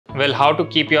Well, how to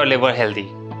keep your liver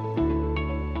healthy?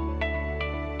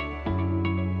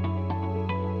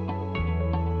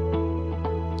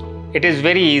 It is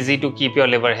very easy to keep your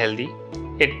liver healthy.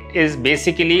 It is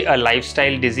basically a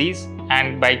lifestyle disease,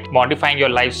 and by modifying your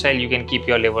lifestyle, you can keep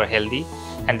your liver healthy.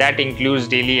 And that includes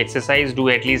daily exercise. Do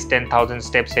at least 10,000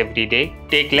 steps every day.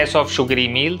 Take less of sugary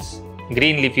meals,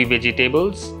 green leafy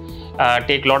vegetables.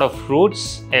 Take a lot of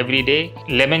fruits every day.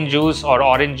 Lemon juice or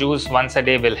orange juice once a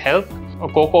day will help.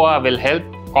 Cocoa will help.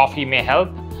 Coffee may help.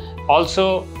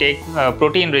 Also take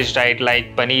protein-rich diet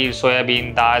like paneer,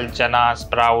 soybean, dal, chana,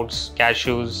 sprouts,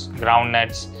 cashews,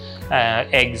 groundnuts,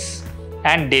 eggs,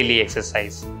 and daily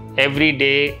exercise. Every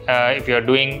day, if you're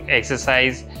doing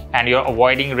exercise and you're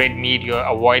avoiding red meat, you're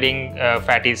avoiding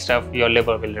fatty stuff, your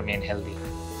liver will remain healthy.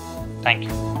 Thank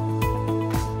you.